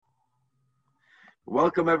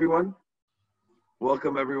Welcome everyone.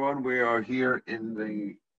 Welcome everyone. We are here in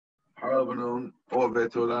the Haralvanon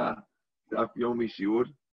Ove Torah Daf Yomi Shiur.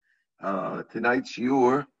 Tonight's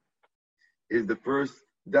Shiur is the first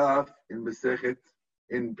Daf in Masechet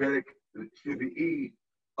in Perek Shvi'i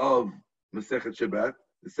of Masechet Shabbat,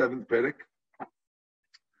 the seventh Perek.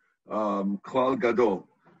 Klal Gadol.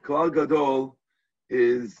 Klal Gadol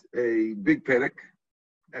is a big Perek,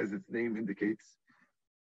 as its name indicates.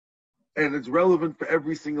 And it's relevant for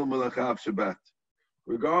every single Melacha of Shabbat,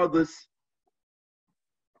 regardless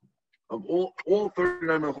of all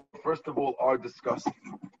 39 Melachot. First of all, are discussed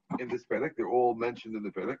in this Perek. They're all mentioned in the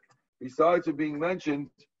Perek. Besides it being mentioned,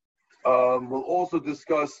 we'll also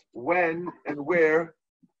discuss when and where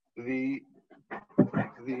they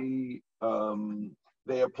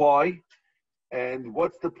apply, and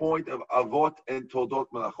what's the point of Avot and Toldot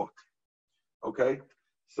Melachot. Okay,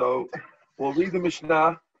 so we'll read the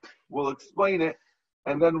Mishnah. We'll explain it,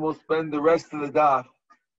 and then we'll spend the rest of the daf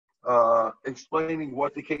explaining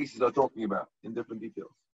what the cases are talking about in different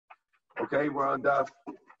details. Okay, we're on daf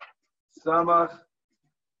Samach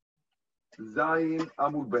Zayin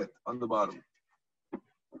Amud Bet on the bottom.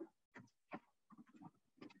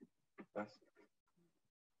 Yes.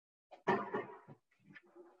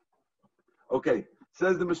 Okay,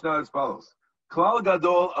 says the Mishnah as follows: Klal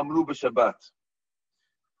Gadol Amru b'Shabbat.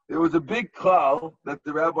 There was a big klal that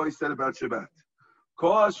the rabbi said about Shabbat.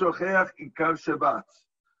 Kol hashocheach ikar Shabbat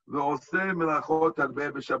ve'oseh melachot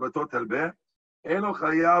harbeh b'Shabbatot harbeh eno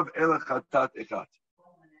chayav ela chatat echat.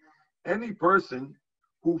 Any person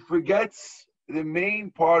who forgets the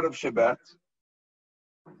main part of Shabbat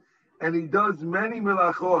and he does many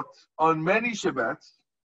melachot on many Shabbats,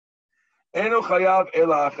 eno chayav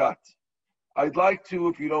ela achat. I'd like to,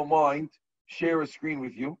 if you don't mind, share a screen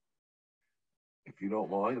with you. If you don't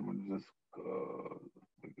mind, I'm going to just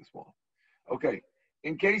make this small. Okay.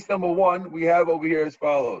 In case number one, we have over here as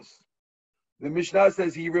follows. The Mishnah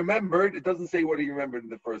says he remembered. It doesn't say what he remembered in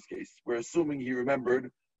the first case. We're assuming he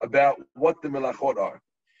remembered about what the melachot are.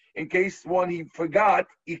 In case one, he forgot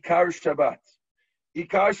Ikar Shabbat.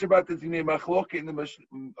 Ikar Shabbat is in the machlok in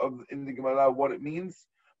the Gemara what it means,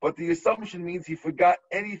 but the assumption means he forgot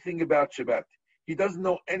anything about Shabbat. He doesn't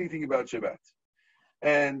know anything about Shabbat,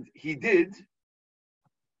 and he did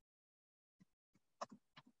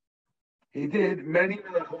many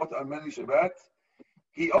melachot on many Shabbat.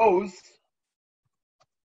 He owes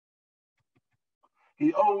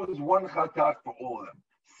one chatat for all of them.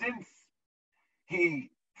 Since he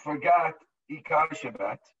forgot Ikar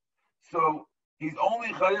Shabbat, so he's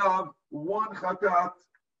only chayav one chatat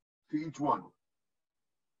to each one.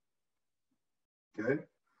 Okay?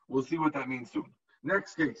 We'll see what that means soon.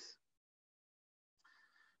 Next case.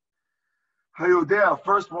 Hayodea,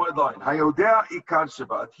 first word line. Hayodea Ikar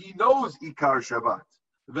Shabbat. He knows Ikar Shabbat.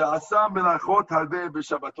 Ve'asa melachot harbeh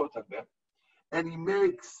b'Shabbatot harbeh. And he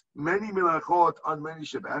makes many melachot on many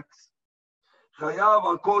Shabbats. Chayav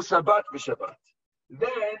al kol Shabbat b'Shabbat.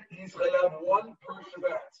 Then he's chayav one per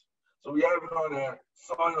Shabbat. So we have it on a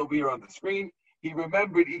sign over here on the screen. He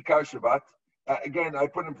remembered Ikar Shabbat. Again, I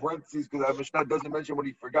put in parentheses because our Mishnah doesn't mention what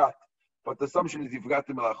he forgot. But the assumption is he forgot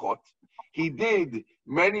the melachot. He did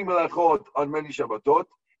many melachot on many Shabbatot,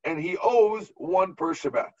 and he owes one per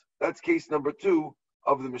Shabbat. That's case number 2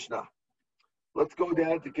 of the Mishnah. Let's go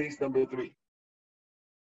down to case number 3.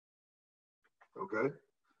 Okay?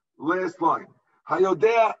 Last line.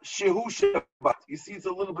 Hayodea shehu Shabbat. You see, it's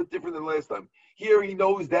a little bit different than last time. Here he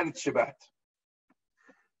knows that it's Shabbat.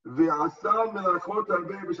 We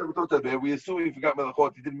assume he forgot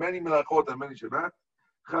melachot. He did many melachot on many Shabbat.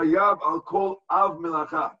 Chayav al kol av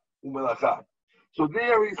melacha umelacha. So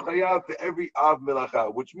there is chayav to every av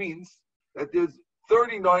melacha, which means that there's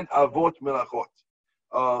 39 avot melachot.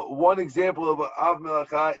 One example of an av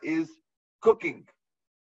melacha is cooking.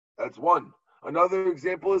 That's one. Another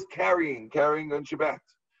example is carrying on Shabbat.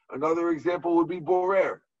 Another example would be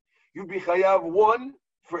borer. You'd be chayav one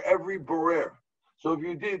for every borer. So if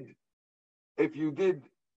you did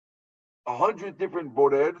 100 different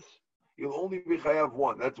borers, you'll only be chayav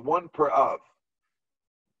one. That's one per av.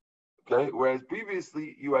 Okay? Whereas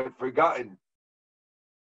previously you had forgotten.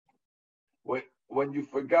 When you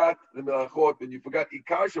forgot the melachot, when you forgot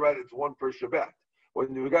Ikar Shabbat, it's one per Shabbat.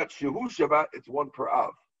 When you forgot Shehu Shabbat, it's one per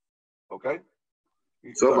av. Okay?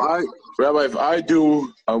 So if I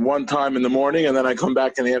do one time in the morning and then I come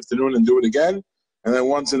back in the afternoon and do it again, and then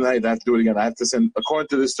once in the night I have to do it again. I have to send, according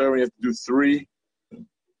to this story, you have to do 3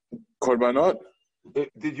 korbanot.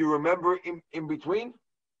 Did you remember in between?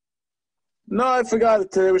 No, I forgot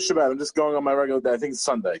it. Today was Shabbat. I'm just going on my regular day. I think it's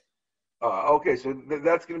Sunday. Okay, so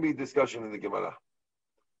that's going to be a discussion in the Gemara.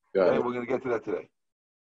 Okay, we're going to get to that today.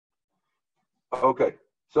 Okay,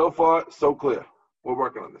 so far, so clear. We're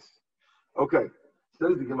working on this. Okay,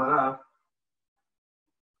 says the Gemara.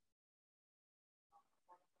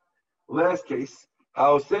 Last case,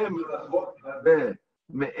 you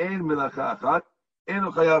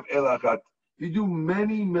do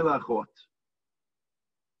many milachot,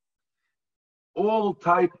 all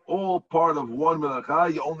part of one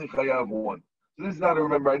melacha, you only chayav one. So this is not a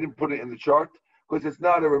remember, I didn't put it in the chart, because it's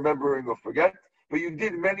not a remembering or forget, but you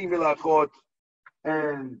did many milachot,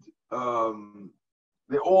 and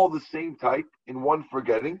they're all the same type in one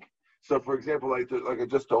forgetting. So, for example, like I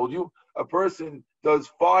just told you, a person does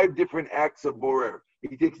 5 different acts of borer.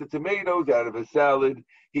 He takes the tomatoes out of his salad.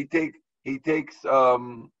 He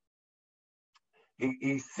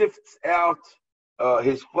sifts out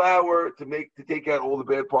his flour to take out all the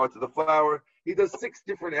bad parts of the flour. He does 6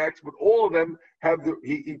 different acts, but all of them have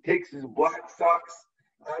he takes his black socks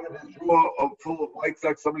out of his drawer full of white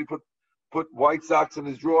socks. Somebody put white socks in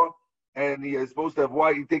his drawer, and he is supposed to have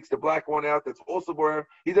white. He takes the black one out. That's also borer.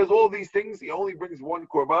 He does all these things. He only brings one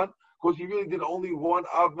korban because he really did only one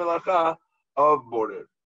av melacha of borer.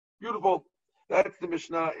 Beautiful. That's the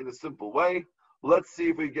Mishnah in a simple way. Let's see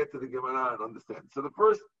if we get to the Gemara and understand. So the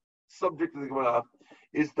first subject of the Gemara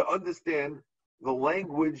is to understand the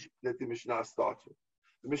language that the Mishnah starts with.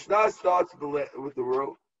 The Mishnah starts with the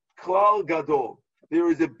word klal gadol. There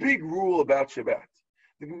is a big rule about Shabbat.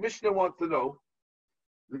 The Mishnah wants to know.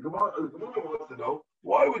 The Gemara wants to know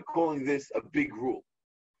why we're calling this a big rule.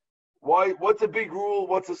 What's a big rule?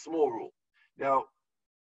 What's a small rule? Now,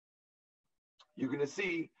 you're going to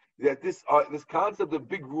see that this concept of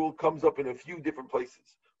big rule comes up in a few different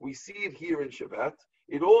places. We see it here in Shabbat.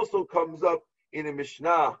 It also comes up in a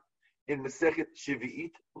Mishnah in Masechet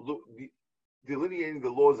Shvi'it, delineating the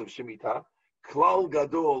laws of Shemitah. Klal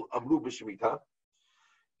Gadol Amru b'Shemitah.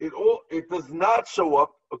 It does not show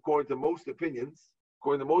up, according to most opinions,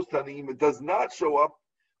 according to most Tanaim, it does not show up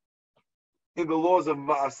in the laws of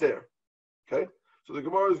Maaser. Okay? So the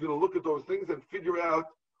Gemara is going to look at those things and figure out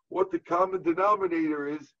what the common denominator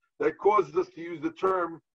is that causes us to use the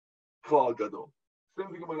term Klal Gadol. Same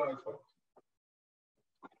thing Gemara explains.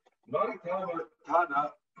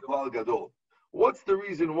 Tana Klal Gadol. What's the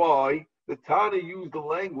reason why the Tana used the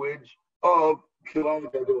language of Klal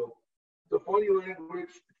Gadol? It's a funny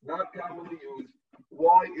language, not commonly used.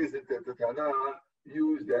 Why is it that the Tana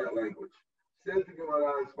used that language? Says the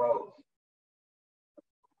Gemara as follows.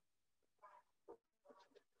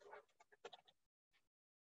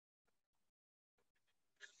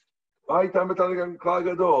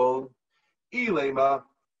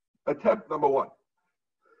 Attempt number 1.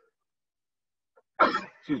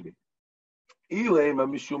 Excuse me.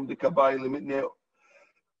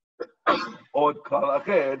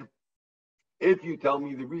 If you tell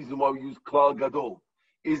me the reason why we use klal gadol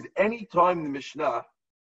is any time the Mishnah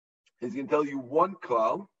is going to tell you one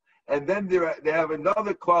klal, and then they have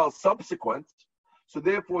another klal subsequent. So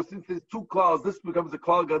therefore, since there's 2 klals, this becomes a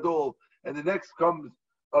klal gadol, and the next comes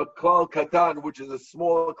a klal katan, which is a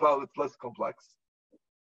smaller klal that's less complex.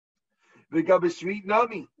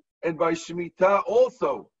 And by Shemitah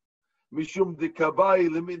also, mishum dekabai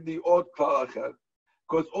limit od klal acher.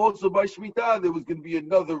 Because also by Shemitah, there was going to be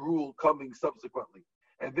another rule coming subsequently.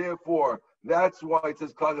 And therefore, that's why it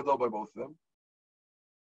says Klal Gadol by both of them.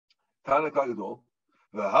 Tana Klal Gadol.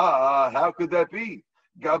 How could that be?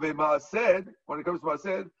 Gabe Ma'ased, when it comes to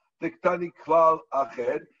Ma'ased, Tektani Klal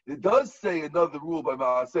Ached. It does say another rule by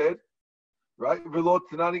Ma'ased, right? V'lo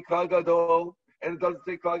Tanani Klal Gadol, and it doesn't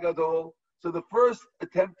say Klal Gadol. So the first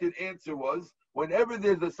attempted answer was, whenever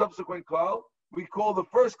there's a subsequent Klal, we call the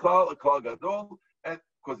first Klal a Klal Gadol, and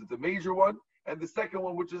because it's a major one, and the second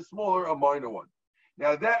one, which is smaller, a minor one.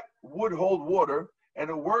 Now that would hold water, and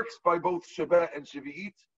it works by both Shabbat and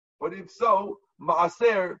Shvi'it, but if so,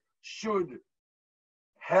 Ma'aser should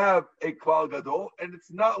have a Klal Gadol, and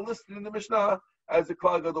it's not listed in the Mishnah as a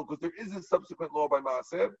Klal Gadol, because there is a subsequent law by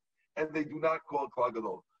Ma'aser, and they do not call it Klal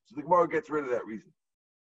Gadol. So the Gemara gets rid of that reason.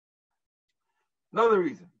 Another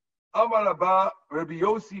reason. Amar Rabba Rabbi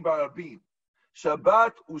Yossi bar Rabin,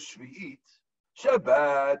 Shabbat u'Shvi'it,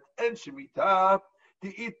 Shabbat and Shemitah,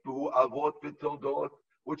 Te'itbu Avot v'Toldot,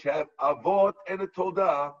 which have Avot and a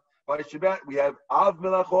Toldah. By Shabbat, we have Av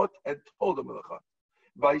Melachot and Toldah Melachot.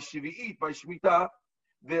 By Shvi'it, by Shemitah,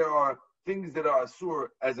 there are things that are Asur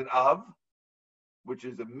as an Av, which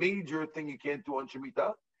is a major thing you can't do on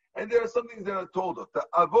Shemitah, and there are some things that are Toldah. The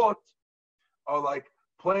Avot are like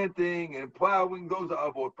planting and plowing, those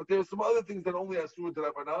are Avot. But there are some other things that only Asur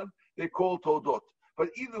D'Rabbanan, they call Toldot. But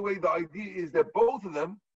either way, the idea is that both of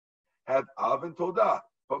them have Av and Todah,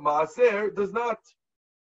 but Maaser does not.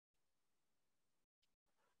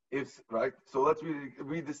 If right, so let's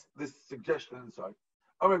read this suggestion inside.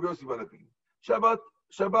 Shabbat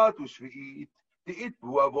u'shvi'it ti'it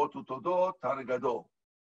bu'avot u'todot Tana Gadol.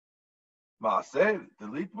 Maaser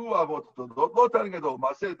delete bu'avot u'todot lo Tana Gadol.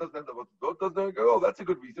 Maaser doesn't have avot u'todot, doesn't have Gadol. That's a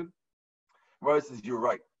good reason. Rabbi says you're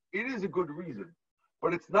right. It is a good reason,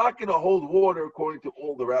 but it's not going to hold water according to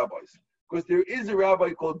all the rabbis, because there is a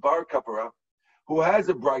rabbi called Bar Kapara who has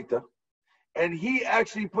a Braita, and he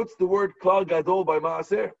actually puts the word Klal Gadol by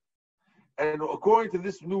Maaser. And according to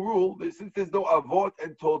this new rule, since there's no avot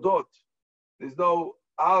and todot, there's no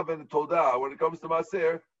av and todah when it comes to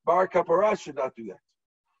Maaser, Bar Kapara should not do that.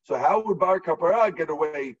 So how would Bar Kapara get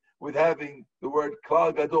away with having the word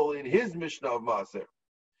Klal Gadol in his Mishnah of Maaser?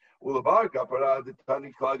 Well, the Bar Kapara, the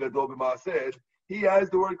Tani Klal Gadol b'Maaser, he has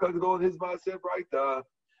the word Klal Gadol in his Maaser Braita.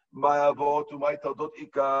 My avot to my todot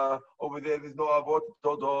ika. Over there's no avot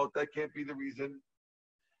todot. That can't be the reason.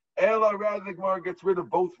 Ela, rather, the Gemara gets rid of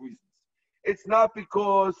both reasons. It's not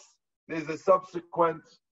because there's a subsequent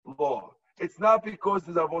law. It's not because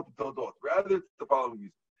there's avot todot. Rather, it's the following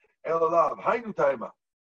reason. Ela, hainu taima.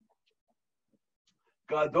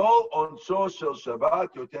 Gadol onsho shel Shabbat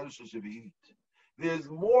yoter shel Shvi'it. There's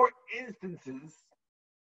more instances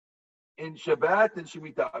in Shabbat and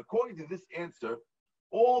Shemitah. According to this answer,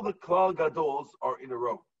 all the Klal Gadols are in a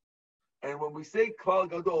row. And when we say Klal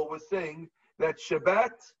Gadol, we're saying that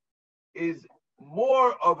Shabbat is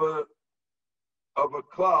more of a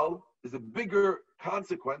Klal, is a bigger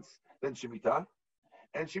consequence than Shemitah.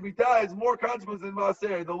 And Shemitah has more consequence than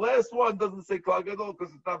Maaser. The last one doesn't say Klal Gadol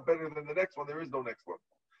because it's not better than the next one. There is no next one.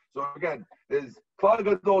 So again, there's Klal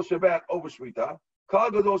Gadol Shabbat over Shemitah,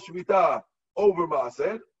 Klal Gadol Shemitah over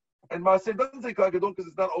Maaser, and Maaser doesn't say Klal Gadol because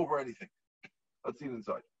it's not over anything. Let's see it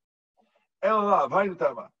inside.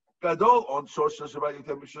 Gadol on Shosh Shabbat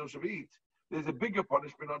Yoter Mishum Shavit. There's a bigger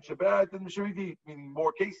punishment on Shabbat than Shavit, meaning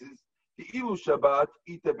more cases. The Ilu Shabbat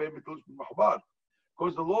Ita Ben Mitush Mahbar.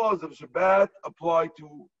 Because the laws of Shabbat apply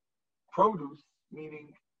to produce,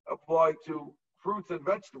 meaning apply to fruits and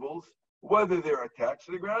vegetables, whether they're attached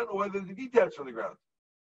to the ground or whether they're detached from the ground.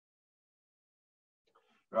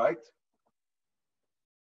 Right?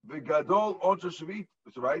 The Gadol Onsha Shavit,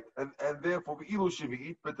 right? And therefore, Ilu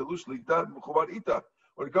Shavit, Betelush Lita, Mukhabar Ita.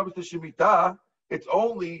 When it comes to Shemitah, it's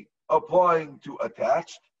only applying to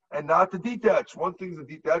attached and not to detached. One thing's a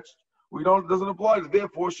detached, doesn't apply to.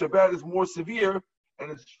 Therefore, Shabbat is more severe and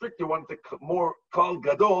it's stricter, one to more Klal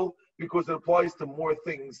Gadol, because it applies to more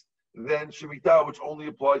things than Shemitah, which only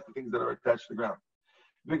applies to things that are attached to the ground.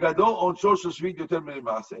 The Gadol Onsho Shel Shvit Yoter min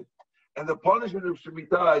Maaser. And the punishment of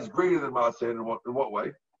Shemitah is greater than Maaser in what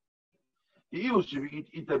way?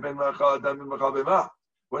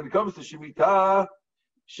 When it comes to Shemitah,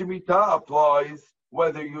 Shemitah applies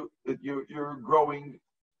whether you're growing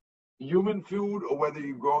human food or whether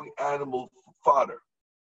you're growing animal fodder.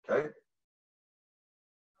 Okay?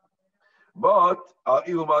 But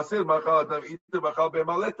there's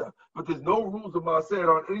no rules of Maaser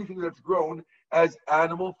on anything that's grown as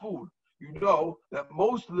animal food. You know that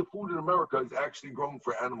most of the food in America is actually grown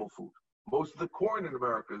for animal food. Most of the corn in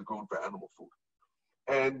America is grown for animal food.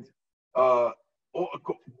 And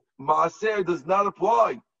Maaser does not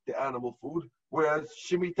apply to animal food, whereas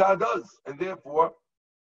Shemitah does. And therefore,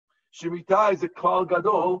 Shemitah is a Klal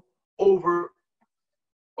Gadol over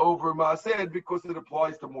Maaser because it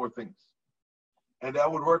applies to more things. And that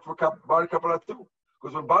would work for Bar Kapara too.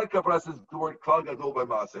 Because when Bar Kapara says the word Klal Gadol by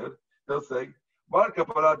Maaser, they'll say, Bar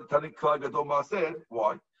Kapara the Tani Klal Gadol Maaser.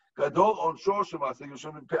 Why? Gadol on Shosh Maaser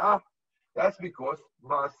Yoshim in Pe'ah. That's because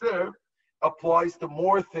Maaser applies to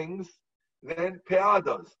more things than Pe'ah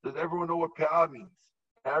does. Does everyone know what Pe'ah means?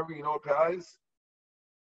 Harry, you know what Pe'ah is?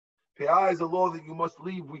 Pe'ah is a law that you must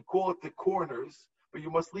leave. We call it the corners, but you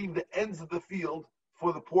must leave the ends of the field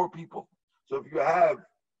for the poor people. So if you have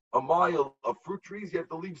a mile of fruit trees, you have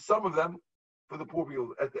to leave some of them for the poor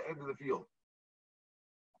people at the end of the field.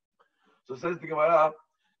 So says the Gemara,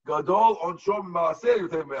 Gadol on Shom Maaser.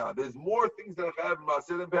 There's more things that I have in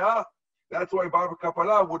Maaser than Pe'ah. That's why Bar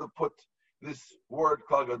Kapara would have put this word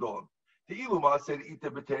Klal Gadol.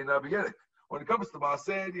 When it comes to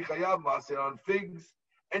Maaser, you chayav Maaser on figs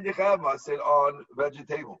and you chayav Maaser on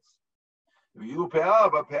vegetables. You pe'ah,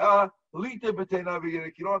 but pe'ah lita b'teina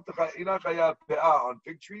v'yerik. You're not chayav pe'ah on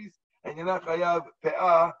fig trees and you're not chayav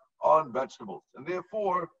pe'ah on vegetables. And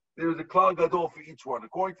therefore, there is a Klal Gadol for each one.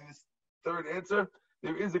 According to this third answer,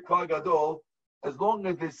 there is a Klal Gadol. As long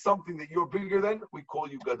as there's something that you're bigger than, we call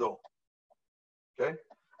you Gadol. Okay?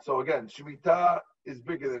 So again, Shemitah is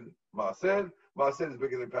bigger than Maaser, Maaser is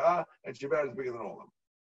bigger than Pe'ah, and Shabbat is bigger than all of them.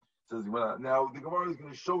 Says Gemara. Now the Gemara is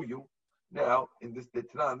going to show you now in this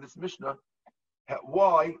Mishnah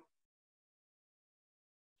Why?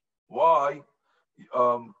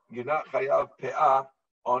 You're not chayav pe'ah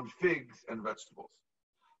on figs and vegetables.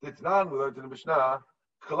 Titnan, we learned in the Mishnah,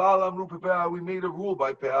 Chalal amru pe'ah, we made a rule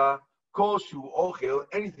by pe'ah, kol shu ochel,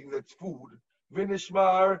 anything that's food,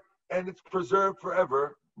 vinishmar, and it's preserved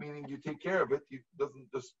forever, meaning you take care of it, it doesn't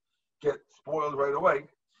just get spoiled right away.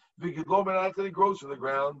 Vigidlo menat, and it grows from the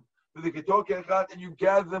ground. And you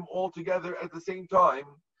gather them all together at the same time.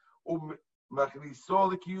 And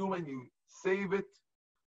you save it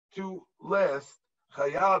to last.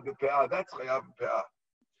 Chayav b'pe'ah. That's chayav b'pe'ah.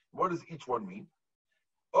 What does each one mean?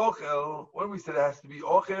 Ochel, when we said it has to be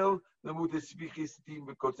ochel,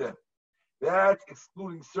 that's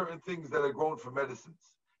excluding certain things that are grown for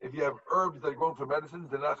medicines. If you have herbs that are grown for medicines,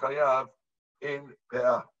 they're not chayav in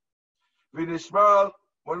pe'ah. V'nishmar,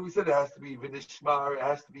 when we said it has to be v'nishmar, it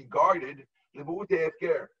has to be guarded. You're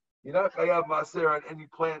not chayav maaser on any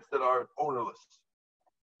plants that are ownerless.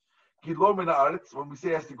 Gidlo min haaretz, when we say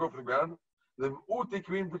it has to grow from the ground,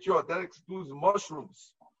 that excludes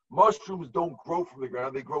mushrooms. Mushrooms don't grow from the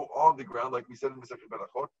ground; they grow on the ground, like we said in Masechet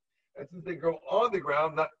Berachot. And since they grow on the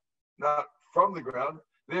ground, not from the ground,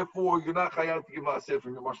 therefore you're not chayav to give maaser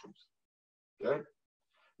from your mushrooms. Okay,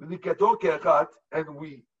 and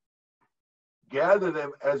we gather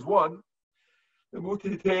them as one.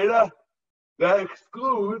 That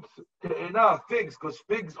excludes figs, because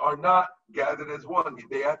figs are not gathered as one.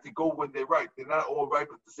 They have to go when they're ripe. They're not all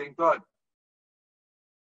ripe at the same time.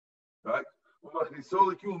 Right? When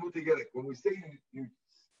we say you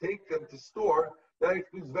take them to store, that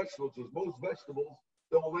includes vegetables, because most vegetables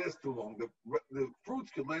don't last too long. The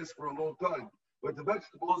fruits can last for a long time, but the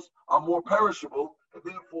vegetables are more perishable, and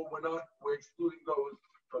therefore we're excluding those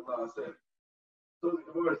from Maaser. So the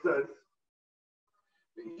Gemara says,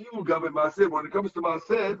 when it comes to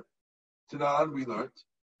Maaser, Tanan, we learned,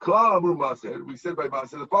 Klal Amru Maaser, we said by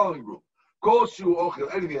Maaser the following rule: Kol shu ochel,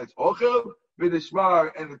 anything that's ochel,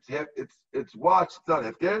 v'nishmar, and it's watched, it's not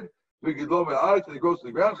hefker, v'gidlo me'aretz, and it goes to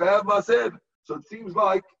the ground, chayav Maaser. So it seems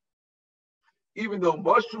like, even though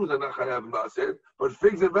mushrooms are not chayav in Maaser, but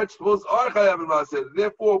figs and vegetables are chayav in Maaser.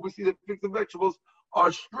 Therefore, we see that figs and vegetables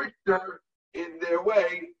are stricter in their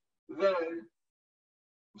way than,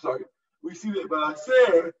 we see that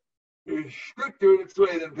Maaser is stricter in its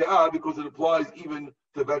way than Pe'ah because it applies even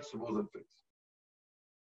to vegetables and figs.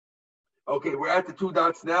 Okay, we're at the 2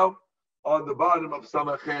 dots now on the bottom of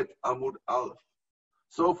Samachet Amud Aleph.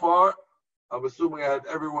 So far, I'm assuming I have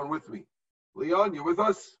everyone with me. Leon, you with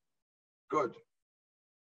us? Good.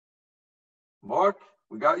 Mark,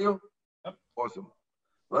 we got you? Yep. Awesome.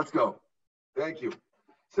 Let's go. Thank you.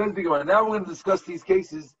 Says the Gemara. Now we're going to discuss these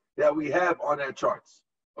cases that we have on our charts.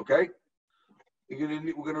 Okay? We're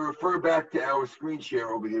going to refer back to our screen share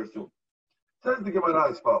over here soon. Says the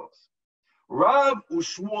Gemara as follows. Rav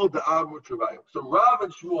u'Shmuel da'amru travayu. So Rav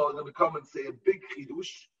and Shmuel are going to come and say a big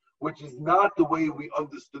chidush, which is not the way we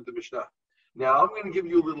understood the Mishnah. Now I'm going to give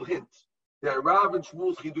you a little hint that Rav and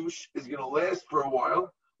Shmuel's chidush is going to last for a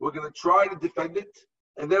while. We're going to try to defend it,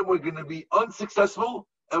 and then we're going to be unsuccessful,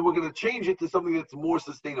 and we're going to change it to something that's more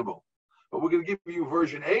sustainable. But we're going to give you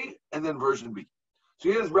version A and then version B. So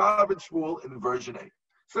here's Rav and Shmuel in version A.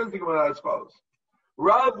 Same thing about as follows.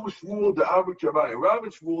 Rav and Shmuel da'amru travayu. Rav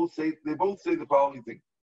and Shmuel they both say the following thing.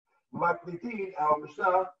 Maknitin, our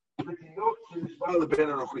Mishnah,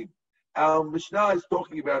 our Mishnah is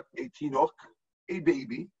talking about a tinok, a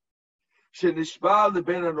baby,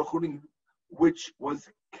 which was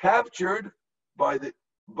captured by the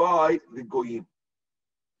goyim,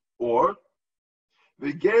 or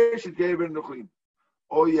the ger shekeben nochim,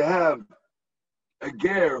 or you have a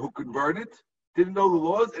ger who converted, didn't know the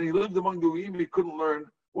laws, and he lived among the goyim. He couldn't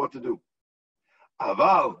learn what to do.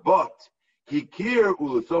 Aval, but hikir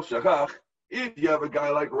ulesof shachach. If you have a guy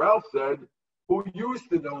like Ralph said, who used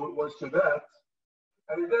to know it was Shabbat,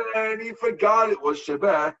 and then he forgot it was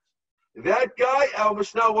Shabbat, that guy, our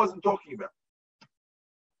Mishnah wasn't talking about.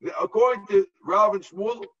 According to Rav and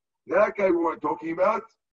Shmuel, that guy we weren't talking about,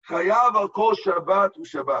 chayav al kol Shabbat u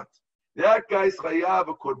Shabbat. That guy's chayav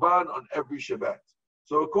a korban on every Shabbat.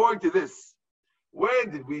 So according to this, when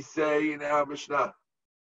did we say in our Mishnah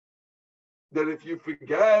that if you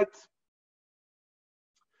forget,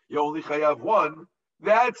 you only chayav one?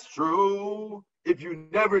 That's true if you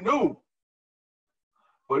never knew.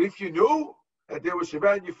 But if you knew that there was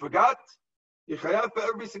Shabbat and you forgot, you chayav for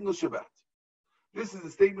every single Shabbat. This is a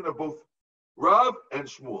statement of both Rav and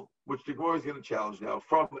Shmuel, which the Gemara is going to challenge now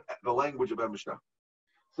from the language of our Mishnah.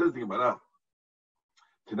 Says the Gemara.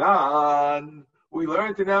 Tanan, we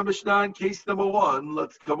learned in our Mishnah in case number 1.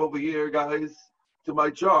 Let's come over here, guys, to my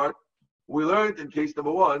chart. We learned in case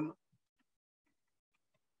number 1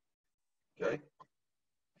 Okay.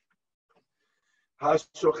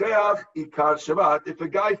 Hashocheach ikar Shabbat. If a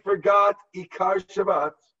guy forgot ikar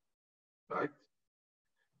Shabbat, right?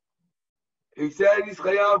 He said he's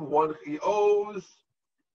chayav one. He owes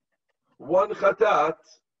one chatat,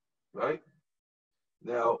 right?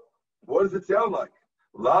 Now, what does it sound like?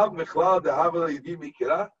 Lav mechlal dehavel yidim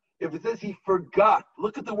mikira. If it says he forgot,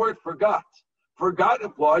 look at the word forgot. Forgot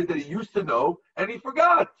implies that he used to know and he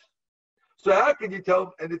forgot. So how can you tell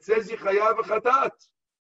him? And it says yichayav chatat.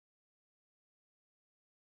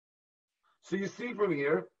 So you see from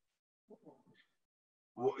here,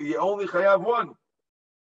 you only chayav one,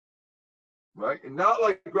 right? And not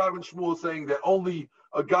like Rav and Shmuel saying that only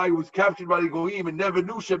a guy who was captured by the Goyim and never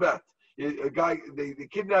knew Shabbat. A guy, they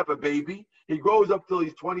kidnap a baby, he grows up till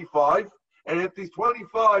he's 25, and if he's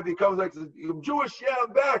 25, he comes back and says, I'm Jewish, yeah,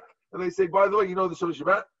 I'm back. And they say, by the way, you know the Shon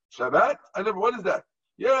Shabbat? Shabbat? What is that?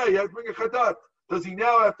 Yeah, you have to bring a chatat. Does he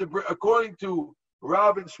now have to bring, according to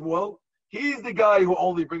Rav and Shmuel, he's the guy who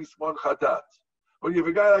only brings one chatat. But you have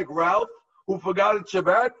a guy like Ralph, who forgot at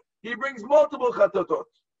Shabbat, he brings multiple chatatot.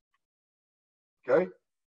 Okay?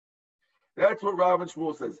 That's what Rav and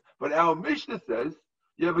Shmuel says. But our Mishnah says,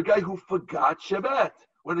 you have a guy who forgot Shabbat.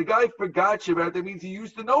 When a guy forgot Shabbat, that means he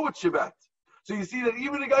used to know it's Shabbat. So you see that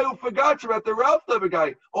even a guy who forgot Shabbat, the Ralph type of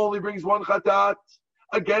guy, only brings one chatat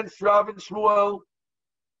against Rav and Shmuel.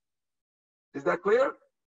 Is that clear?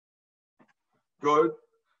 Good.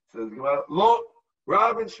 Says look,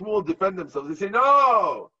 Rav and Shmuel defend themselves. They say,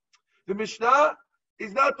 no, the Mishnah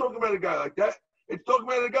is not talking about a guy like that. It's talking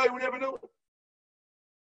about a guy who never knew.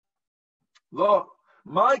 Look.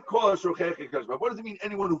 My call is Shochech Ikar Shabbat. What does it mean?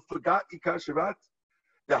 Anyone who forgot Ikar Shabbat?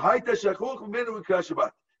 The Haita Shachuch Menu Ikar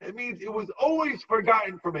Shabbat. It means it was always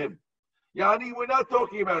forgotten from him. Yani, we're not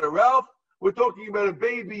talking about a Ralph. We're talking about a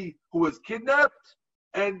baby who was kidnapped.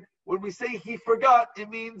 And when we say he forgot, it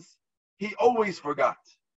means he always forgot.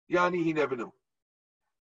 Yani, he never knew.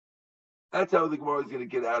 That's how the Gemara is going to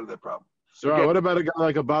get out of that problem. So again, what about a guy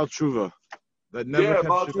like a Baal Tshuva? That never yeah,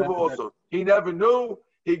 Baal Tshuva also. He never knew.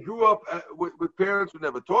 He grew up with parents who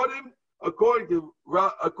never taught him. According to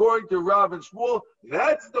Rav and Shmuel,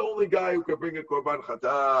 that's the only guy who can bring a korban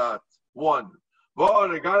chatat. One,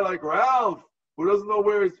 but a guy like Ralph who doesn't know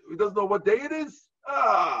what day it is.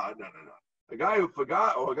 No. A guy who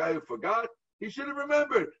forgot, he should have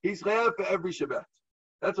remembered. He's chayav for every Shabbat.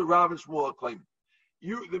 That's what Rav and Shmuel claim.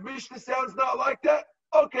 The Mishnah sounds not like that.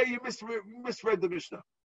 Okay, you misread the Mishnah.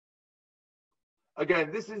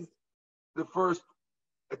 Again, this is the first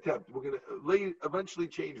attempt. We're going to eventually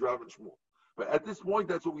change Rav and Shmuel. But at this point,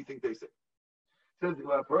 that's what we think they say. Says a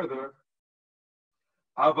lot further.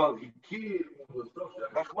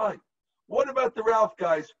 What about the Ralph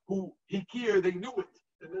guys who hikir, they knew it,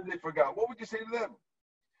 and then they forgot? What would you say to them?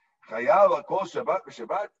 Chayav kol Shabbat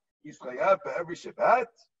b'Shabbat? He's chayav for every Shabbat?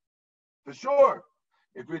 For sure.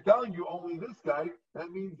 If you're telling you only this guy,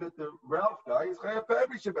 that means that the Ralph guy is chayav for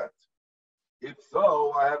every Shabbat. If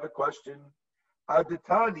so, I have a question.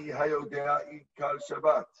 Aditani hayodea ikar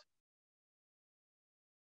Shabbat.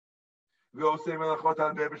 V'osei melachot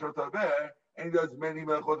albeh b'shot albeh, and he does many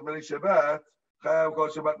melachot, many Shabbat. Chayav kol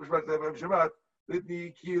Shabbat b'Shabbat, chayav every Shabbat.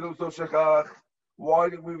 Litni kilo so shechach. Why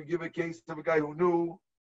didn't we give a case of a guy who knew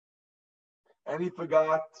and he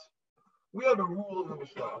forgot? We have a rule in the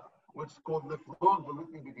Mishnah which is called leflon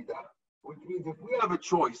v'litni b'didah, which means if we have a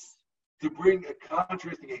choice to bring a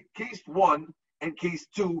contrasting, case 1 and case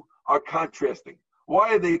 2 are contrasting.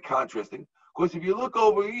 Why are they contrasting? Because if you look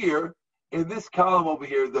over here, in this column over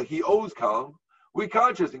here, the he owes column, we're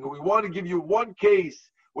contrasting. We want to give you one case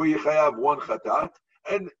where you have one chatat,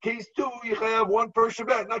 and case 2, you have one per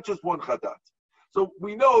Shabbat, not just one chatat. So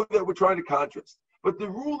we know that we're trying to contrast. But the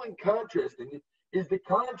rule in contrasting is the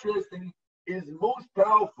contrasting is most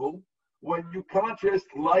powerful when you contrast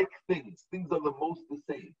like things. Things are the most the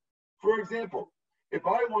same. For example, if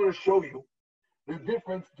I want to show you the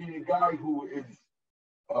difference between a guy who is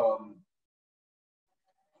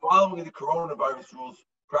following the coronavirus rules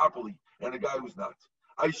properly and a guy who's not,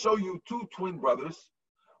 I show you 2 twin brothers,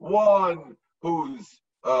 one who's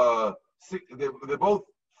they're both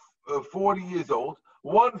 40 years old.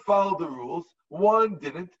 One followed the rules, one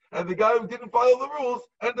didn't, and the guy who didn't follow the rules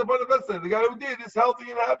ended up on the best side. The guy who did is healthy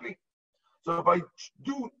and happy. So if I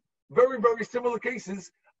do very, very similar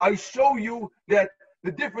cases, I show you that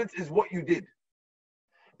the difference is what you did.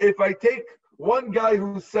 If I take one guy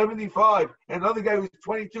who's 75 and another guy who's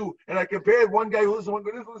 22, and I compare one guy who listens, one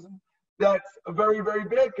guy who doesn't listen, that's a very, very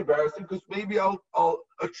bad comparison, because maybe I'll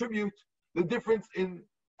attribute the difference in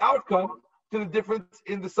outcome to the difference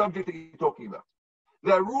in the subject that you're talking about.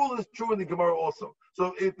 That rule is true in the Gemara also.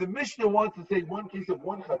 So if the Mishnah wants to say one case of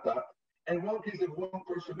one chatat and one case of one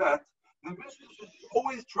per Shabbat, the Mishnah should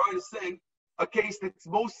always try to say a case that's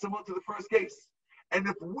most similar to the first case. And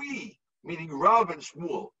if we, meaning Rav and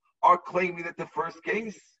Shmuel, are claiming that the first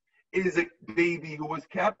case is a baby who was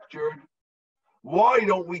captured, why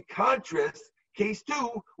don't we contrast case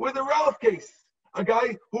 2 with a Ralph case? A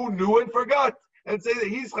guy who knew and forgot, and say that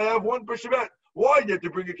he's chayav one per Shabbat. Why do you have to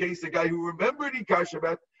bring a case, a guy who remembered Ikar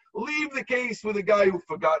Shabbat? Leave the case with a guy who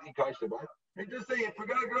forgot Ikar Shabbat, and just say he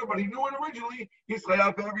forgot it, but he knew it originally. He's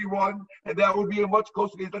chayav for everyone, and that would be a much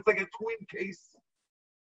closer case. That's like a twin case.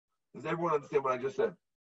 Does everyone understand what I just said?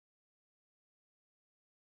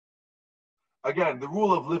 Again, the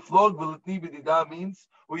rule of liflog v'litni b'dida means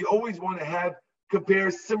we always want to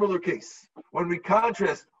compare similar case. When we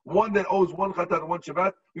contrast one that owes one chatat and one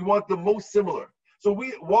Shabbat, we want the most similar. So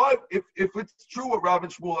if it's true what Rav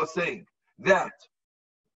and Shmuel are saying, that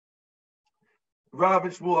Rav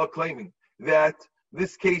and Shmuel are claiming that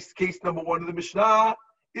this case number 1 of the Mishnah,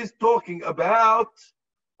 is talking about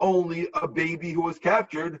only a baby who was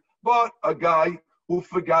captured, but a guy who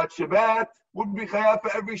forgot Shabbat wouldn't be chayav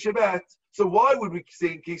for every Shabbat. So why would we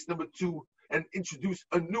say in case number 2 and introduce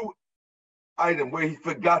a new item where he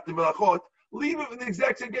forgot the melachot? Leave it in the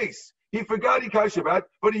exact same case. He forgot Ikar Shabbat,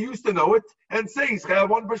 but he used to know it, and say he's chayav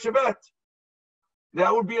one per Shabbat.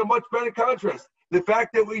 That would be a much better contrast. The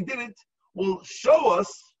fact that we didn't will show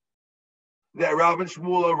us that Rav and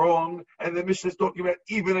Shmuel are wrong, and the Mishnah is talking about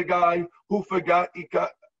even a guy who forgot Ikar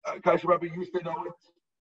Shabbat but used to know it.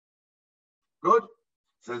 Good.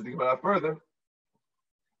 Says the Gemara further.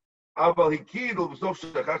 The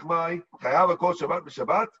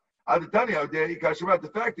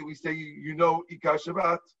fact that we say you know Ikar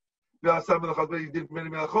Shabbat, you did many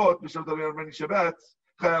melachot, many Shabbat,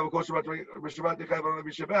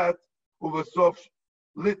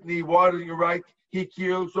 litany, why don't you write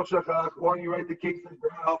Hikir, why don't you write the case in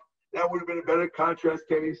Ralph? That would have been a better contrast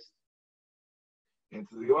case.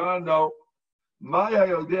 Answer the Gemara, no. Maya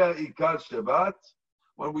Yodea Ikar Shabbat.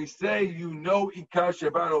 When we say you know Ikar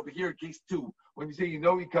Shabbat over here, case 2, when you say you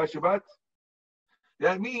know Ikar Shabbat,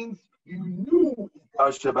 that means you knew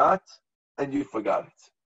Ikar Shabbat and you forgot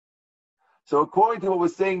it. So according to what we're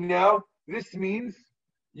saying now, this means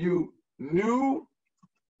you knew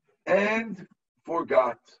and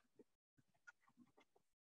forgot.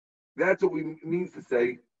 That's what we means to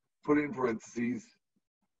say, put it in parentheses.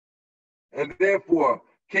 And therefore,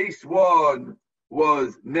 case 1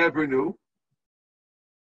 was never knew.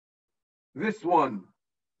 This one,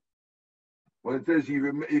 when it says he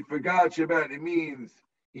forgot Shabbat, it means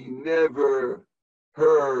he never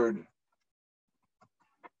heard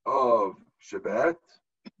of Shabbat.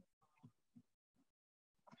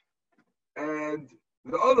 And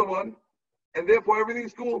the other one, and therefore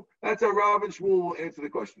everything's cool. That's how Rav and Shmuel will answer the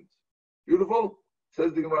questions. Beautiful?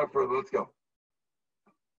 Says the Gemara further. Let's go.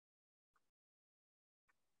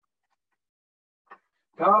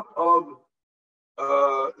 Top of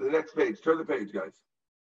the next page. Turn the page, guys.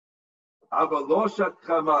 Avaloshat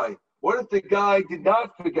Chamai. What if the guy did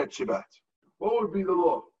not forget Shabbat? What would be the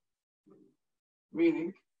law?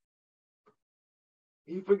 Meaning,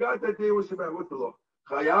 he forgot that day was Shabbat. What's the law?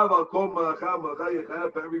 Chayav al kol malacha, malacha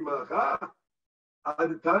yechayav for every malacha.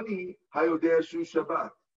 Adatani hayodeh shu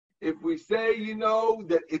Shabbat. If we say you know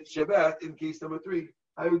that it's Shabbat in case number 3,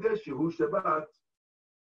 hayodeh shu Shabbat.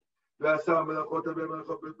 ועשה מלאכות הרבה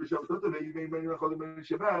מלאכות בשבתות וימי מלאכות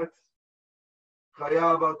בשבת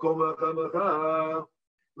חייב על כל מלאכה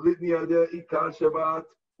litni adeh Ikar Shabbat.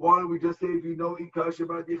 Why don't we just say if you know Ikar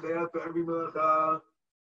Shabbat you chayav for every melacha?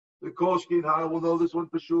 The Kolshkin High will know this one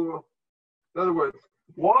for sure. In other words,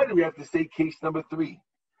 why do we have to say case number 3?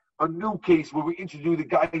 A new case where we introduce the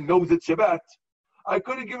guy who knows it's Shabbat. I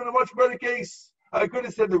could have given a much better case. I could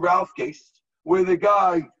have said the Ralph case where the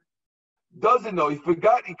guy doesn't know, he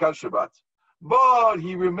forgot Ikar Shabbat, but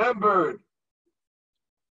he remembered,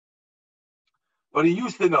 but he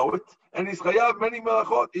used to know it, and he's chayav many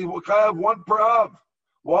melachot, he will chayav one per av.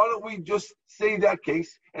 Why don't we just say that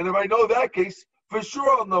case, and if I know that case, for sure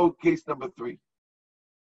I'll know case number 3.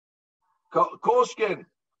 Kolshken,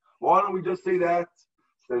 why don't we just say that?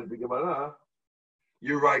 Says the Gemara,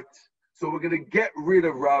 you're right. So we're going to get rid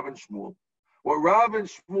of Rav and Shmuel. What Rav and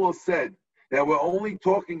Shmuel said, that we're only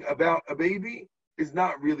talking about a baby, is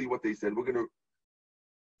not really what they said. We're going to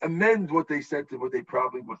amend what they said to what they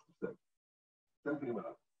probably must have said.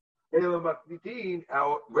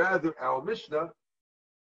 Our Mishnah,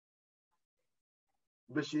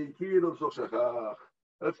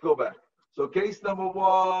 let's go back. So case number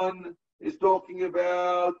 1 is talking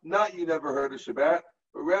about not you never heard of Shabbat,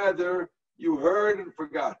 but rather you heard and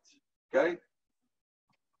forgot. Okay?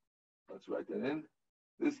 Let's write that in.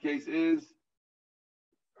 This case is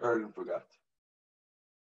heard and forgot.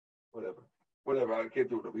 Whatever. I can't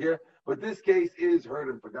do it over here. But this case is heard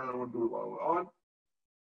and forgot. I don't want to do it while we're on.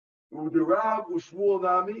 And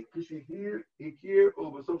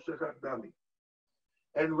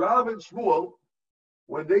Rav and Shmuel,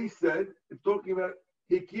 when they said, it's talking about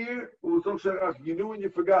Hikir, you knew and you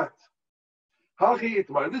forgot.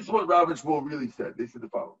 This is what Rav and Shmuel really said. They said the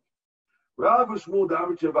following. Rav and Shmuel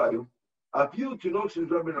David Shavayu, Apil Tinokshin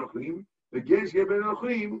Rabbi Nochim, the Gesh Geben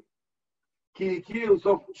Nochim, Ki Hikir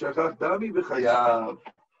Sof Shachach Dami V'chayav.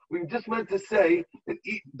 We just meant to say that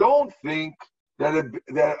don't think that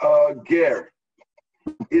a ger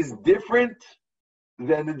is different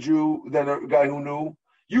than a Jew, than a guy who knew.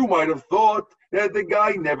 You might have thought that the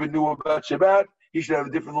guy never knew about Shabbat. He should have a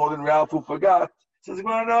different law than Ralph who forgot. Says,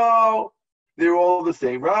 no, they're all the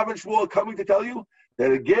same. Rav and Shmuel are coming to tell you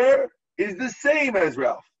that a ger is the same as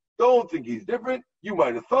Ralph. Don't think he's different. You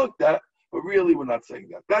might have thought that, but really we're not saying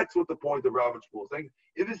that. That's what the point of Rav and Shmuel is saying.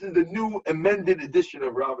 This is the new amended edition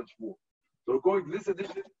of Rav and Shmuel. So according to this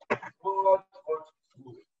edition,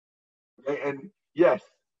 okay, and yes,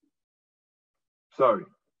 sorry,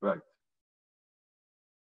 right.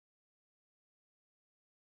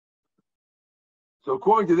 So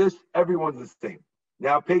according to this, everyone's the same.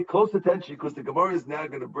 Now pay close attention because the Gemara is now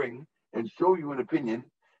going to bring and show you an opinion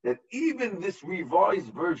that even this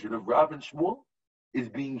revised version of Rav and Shmuel is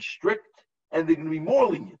being strict and they're going to be more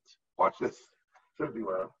lenient. Watch this.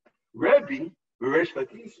 Rebbe,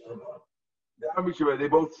 they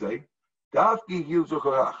both say,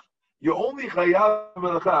 you're only chayav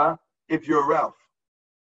melacha if you're Ralph.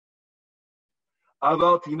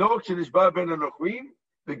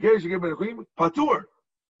 Patur.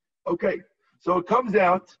 Okay, so it comes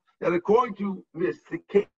out that according to this, the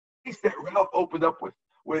case that Ralph opened up with,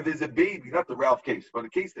 where there's a baby, not the Ralph case, but a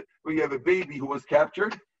case where you have a baby who was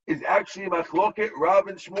captured, is actually Machloket, Rav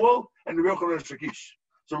and Shmuel, and the Yochanan and Shakish.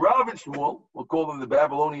 So Rav and Shmuel, we'll call them the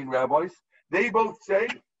Babylonian rabbis, they both say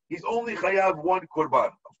he's only chayav one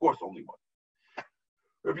korban. Of course, only one.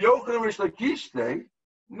 Rabbi Yochanan and Shakish say,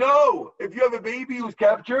 no, if you have a baby who's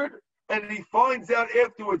captured, and he finds out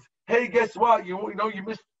afterwards, hey, guess what? You know, you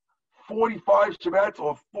missed 45 Shabbats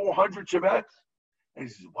or 400 Shabbats. And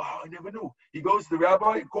he says, wow, I never knew. He goes to the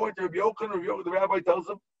rabbi, according to Rabbi Yochanan, the rabbi tells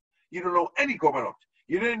him, you don't know any korbanot.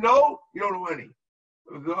 You didn't know, you don't know any.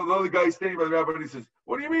 The other guy is standing by the rabbi and he says,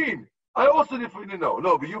 what do you mean? I also didn't know.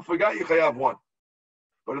 No, but you forgot you chayav one.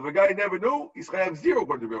 But if a guy never knew, he's chayav zero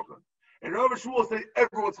according to Rabbi Yochanan. And Rabbi Shmuel said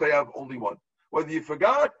everyone's chayav only one. Whether you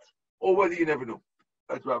forgot or whether you never knew.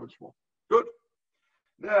 That's Rabbi Shmuel. Good.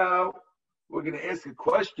 Now, we're going to ask a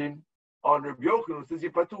question on Rabbi Yochanan, who says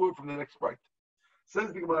you're patur from the next sprite.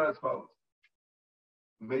 Says the Gemara as follows.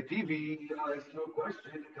 Meitivi, I'll ask you a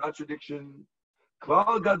question, contradiction.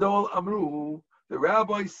 Klal Gadol Amru, the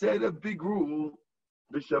rabbi said a big rule,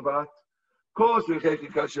 B'Shabbat. Kol shechech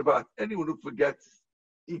ikar Shabbat. Anyone who forgets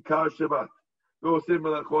ikar Shabbat. You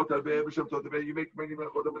make many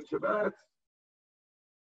melachot on Shabbat.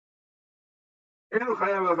 Only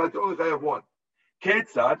chayav one.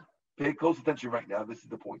 Ketzad, pay close attention right now. This is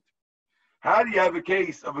the point. How do you have a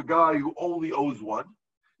case of a guy who only owes one?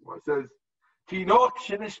 It says, Tinok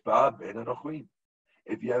shenishba ben anochim.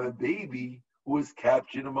 If you have a baby who is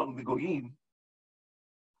captured among the goyim,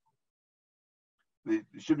 there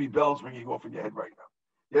should be bells ringing off in your head right now.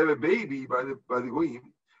 You have a baby by the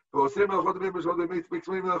goyim. He's only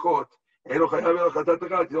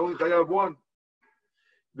chayav one.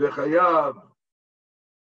 V'chayav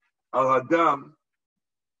al hadam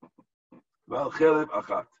v'al chelev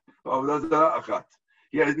achat.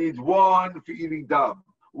 He needs one for eating dam,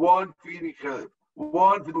 one for eating chelev,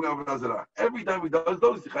 one for doing avodah zarah. Every time he does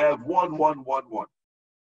those, he have one.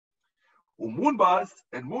 Munbaz,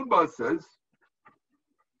 and Munbaz says,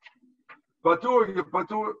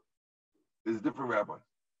 Patur is a different rabbi.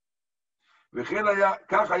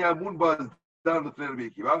 Munbaz down the Rabbi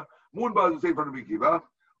Akiva. Munbaz will say from Rabbi Akiva,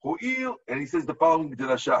 and he says the following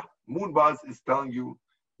drasha. Munbaz is telling you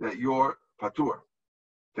that you're patur.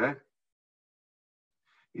 Okay?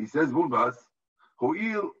 He says, Munbaz,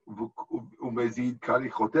 Ho'il umezid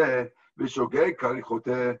karichote, v'shogeg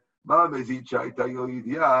karichote, ma mezid shayta lo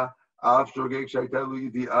yidia, av shogeg shayta lo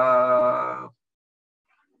yidia.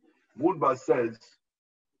 Munbaz says,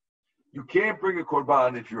 you can't bring a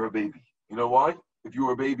korban if you're a baby. You know why? If you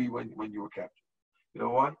were a baby when you were captured. You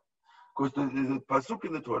know why? Because there's a pasuk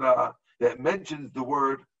in the Torah that mentions the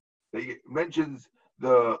word, that mentions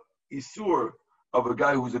the isur of a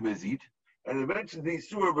guy who's a mezid, and it mentions the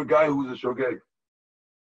isur of a guy who's a shogeg.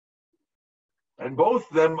 And both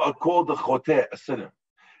of them are called a choteh, a sinner.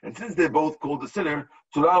 And since they're both called a sinner,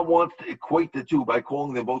 Torah wants to equate the two by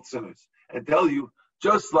calling them both sinners and tell you,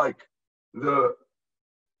 just like the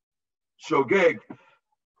shogeg,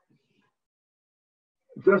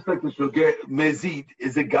 mezid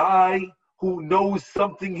is a guy who knows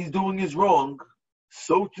something he's doing is wrong,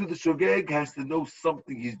 so too the shogeg has to know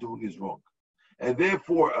something he's doing is wrong. And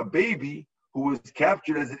therefore, a baby who was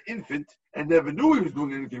captured as an infant and never knew he was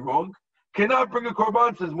doing anything wrong cannot bring a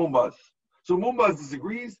korban, says Mumbaz. So Mumbaz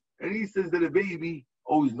disagrees, and he says that a baby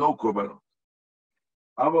owes no korbanot.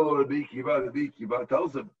 Amal Rabbi Kiva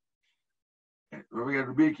tells him,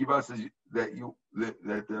 Rabbi Kiva says that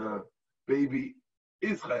the baby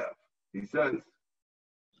is chayav. He says,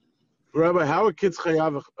 Rabbi, how are kids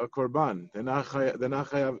chayav a korban? They're not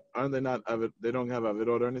chayav. Aren't they not? They don't have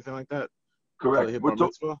avidot or anything like that. Correct.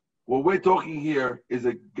 What we're talking here is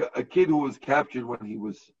a kid who was captured when he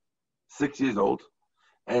was 6 years old,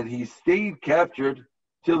 and he stayed captured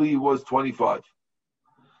till he was 25.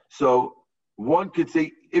 So one could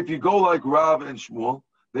say, if you go like Rav and Shmuel,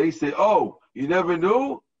 they say, oh, you never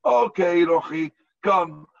knew? Okay, Rochi,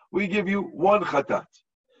 come, we give you one chatat.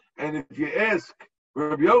 And if you ask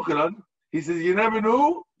Rabbi Yochanan, he says, you never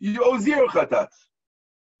knew? You owe 0 chatats.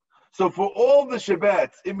 So for all the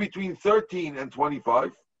Shabbats in between 13 and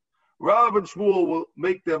 25, Rav and Shmuel will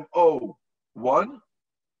make them owe 1,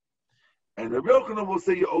 and Rabbi Yochanan will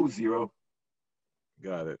say you owe 0.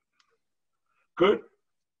 Got it. Good?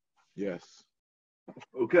 Yes.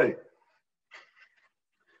 Okay.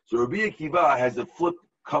 So Rabbi Akiva has a flip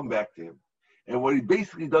comeback to him. And what he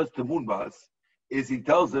basically does to Munbaz is he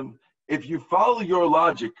tells him, if you follow your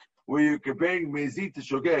logic, where you're comparing Mezid to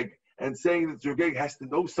Shogeg, and saying that Shogeg has to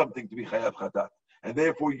know something to be Chayav Chatat, and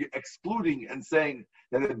therefore you're excluding and saying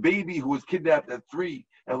that a baby who was kidnapped at 3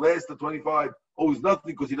 and lasts to 25 owes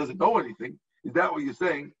nothing because he doesn't know anything. Is that what you're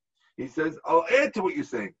saying? He says, I'll add to what you're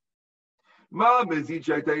saying.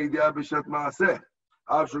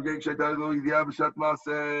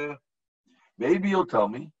 Maybe you'll tell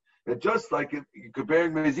me that just like you're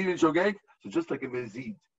comparing Mezid and Shogeg, so just like a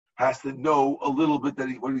Mezid has to know a little bit that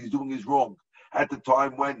what he's doing is wrong at the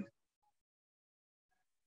time when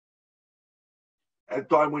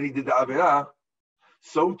he did the Averah,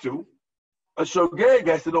 so too, a Shogeg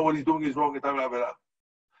has to know what he's doing is wrong at the time of Averah.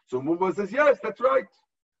 So Mumba says, yes, that's right.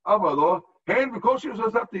 Amalo, hand Vikoshim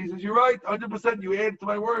Shosapti. He says, you're right, 100%, you add to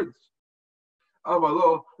my words.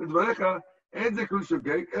 Amalo, Dvarecha, and Zekru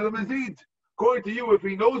Shogeg, El Mezid. According to you, if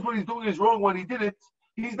he knows what he's doing is wrong when he did it,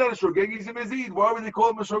 he's not a Shogeg, he's a Mezid. Why would they call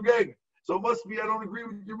him a Shogeg? So it must be, I don't agree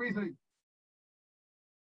with your reasoning.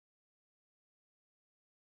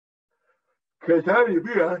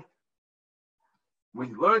 We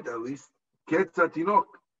learned at least Ketza Tinok.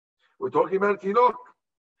 We're talking about a Tinok.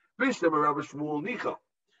 Vishnam Rabbi Shmuel Nicha.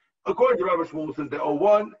 According to Rabbi Shmuel, says that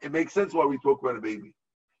 1, it makes sense why we talk about a baby.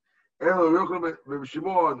 According to Rabbi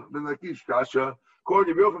Shimon,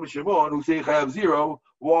 who say Chayav 0,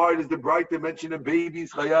 why does the Braita mention a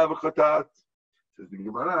baby's Chayav Chatat? Says the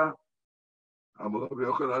Gemara.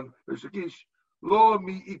 Lo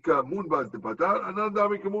mi'ika munbaz de patar,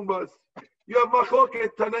 anandamika munbaz. You have machloket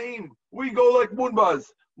tanaim. We go like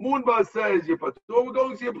munbaz. Munbaz says you're patur. We're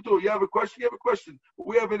going to your patur. You have a question.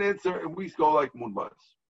 We have an answer, and we go like munbaz.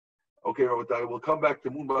 Okay, Rabotai, we'll come back to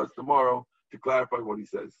munbaz tomorrow to clarify what he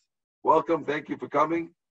says. Welcome. Thank you for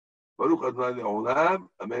coming. Baruch Adonai Le'olam.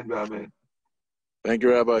 Amen ve'amen. Thank you,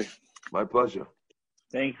 Rabbi. My pleasure.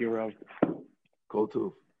 Thank you, Rabbi. Kol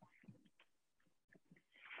Tuv.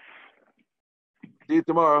 See you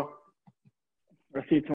tomorrow. I'll see you tomorrow.